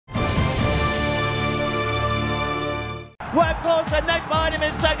Worked force and neck behind him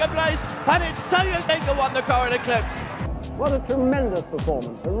in second place, and it's Sayers who won the Coral Eclipse. What a tremendous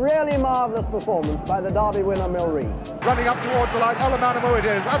performance, a really marvellous performance by the Derby winner Milreed. Running up towards the line, Alamanamo it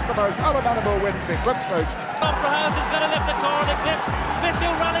is, as the most, Alamanamo wins the Eclipse Stakes. Opera House is going to lift the Coral Eclipse.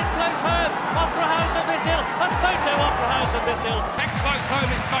 Missile rallies close home. Opera House of Missile, a photo Opera House of Missile. Next close home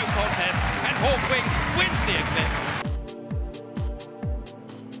in smoke contest, and Hawkwing wins the Eclipse.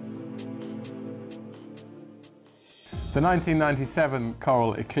 The 1997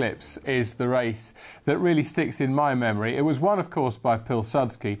 Coral Eclipse is the race that really sticks in my memory. It was won, of course, by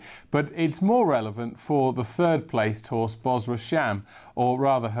Pilsudski, but it's more relevant for the third-placed horse Bosra Sham, or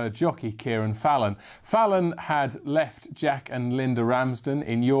rather her jockey, Kieran Fallon. Fallon had left Jack and Linda Ramsden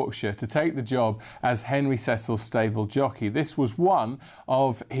in Yorkshire to take the job as Henry Cecil's stable jockey. This was one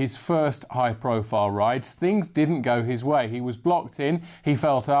of his first high-profile rides. Things didn't go his way. He was blocked in. He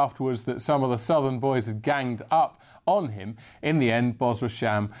felt afterwards that some of the Southern boys had ganged up on him. In the end, Bosra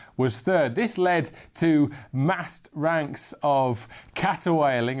Sham was third. This led to massed ranks of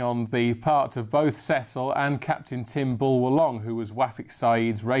caterwailing on the part of both Cecil and Captain Tim Bulwer-Long, who was Wafik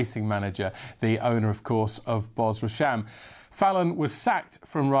Saeed's racing manager, the owner, of course, of Bosra Sham. Fallon was sacked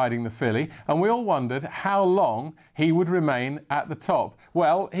from riding the filly, and we all wondered how long he would remain at the top.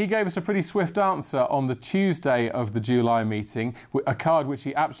 Well, he gave us a pretty swift answer on the Tuesday of the July meeting, a card which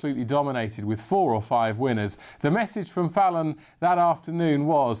he absolutely dominated with 4 or 5 winners. The message from Fallon that afternoon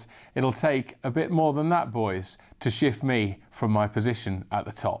was, "It'll take a bit more than that, boys, to shift me from my position at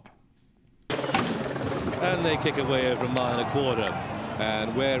the top." And they kick away over 1.25 miles.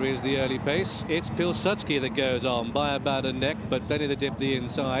 And where is the early pace? It's Pilsudski that goes on by about a neck, but Benny the Dip the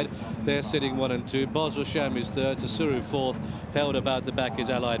inside. They're sitting 1 and 2. Bosra Sham is third, Susuru fourth. Held about the back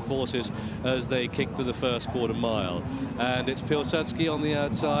is Allied Forces as they kick through the first 1/4 mile. And it's Pilsudski on the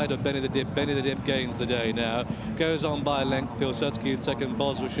outside of Benny the Dip. Benny the Dip gains the day now. Goes on by length. Pilsudski in second,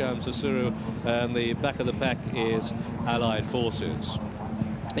 Bosra Sham, Susuru, and the back of the pack is Allied Forces.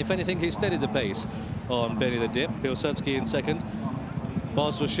 If anything, he steadied the pace on Benny the Dip. Pilsudski in second.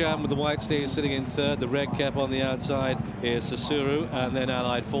 Bosra Sham with the white sleeves sitting in third. The red cap on the outside is Susuru, and then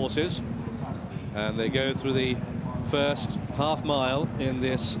Allied Forces. And they go through the first half mile in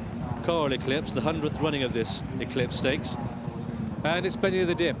this Coral Eclipse, the 100th running of this Eclipse Stakes. And it's Benny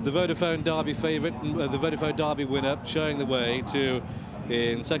the Dip, the Vodafone Derby favourite, the Vodafone Derby winner, showing the way to,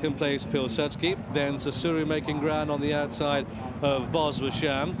 in second place, Pilsudski. Then Susuru making ground on the outside of Bosra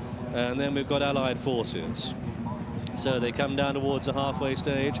Sham. And then we've got Allied Forces. So they come down towards the halfway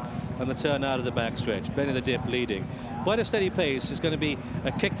stage and the turn out of the backstretch. Benny the Dip leading. Quite a steady pace. It's going to be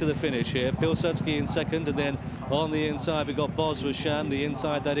a kick to the finish here. Pilsudski in second, and then on the inside we've got Bosra Sham, the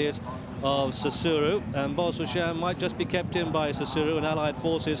inside that is of Susuru, and Bosra Sham might just be kept in by Susuru, and Allied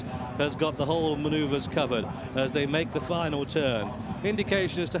Forces has got the whole manoeuvres covered as they make the final turn.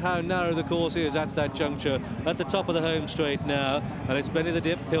 Indication as to how narrow the course is at that juncture, at the top of the home straight now, and it's Benny the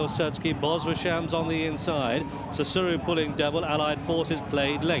Dip, Pilsudski, Bosra Sham's on the inside, Susuru pulling double, Allied Forces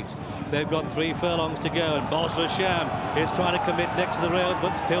played late. They've got 3 furlongs to go, and Bosra Sham is trying to commit next to the rails,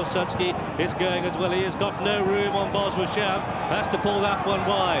 but Pilsudski is going as well. He has got no room on Bosra Sham, has to pull that one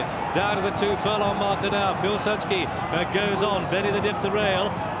wide. Down to the 2 furlong marker now. Pilsudski goes on. Benny the Dip the rail.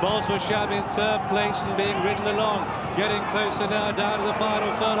 Bosra Sham in third place and being ridden along. Getting closer now down to the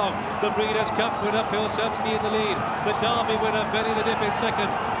final furlong. The Breeders' Cup winner Pilsudski in the lead. The Derby winner Benny the Dip in second.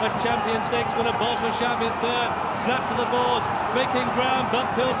 A Champion Stakes winner Bosra Sham in third. Flat to the boards, making ground, but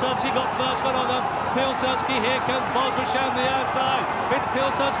Pilsudski got first one on them. Pilsudski, here comes Bosra Sham the outside. It's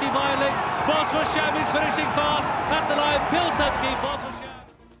Pilsudski by a length. Bosra Sham is finishing fast at the line. Pilsudski, Bosra Sham.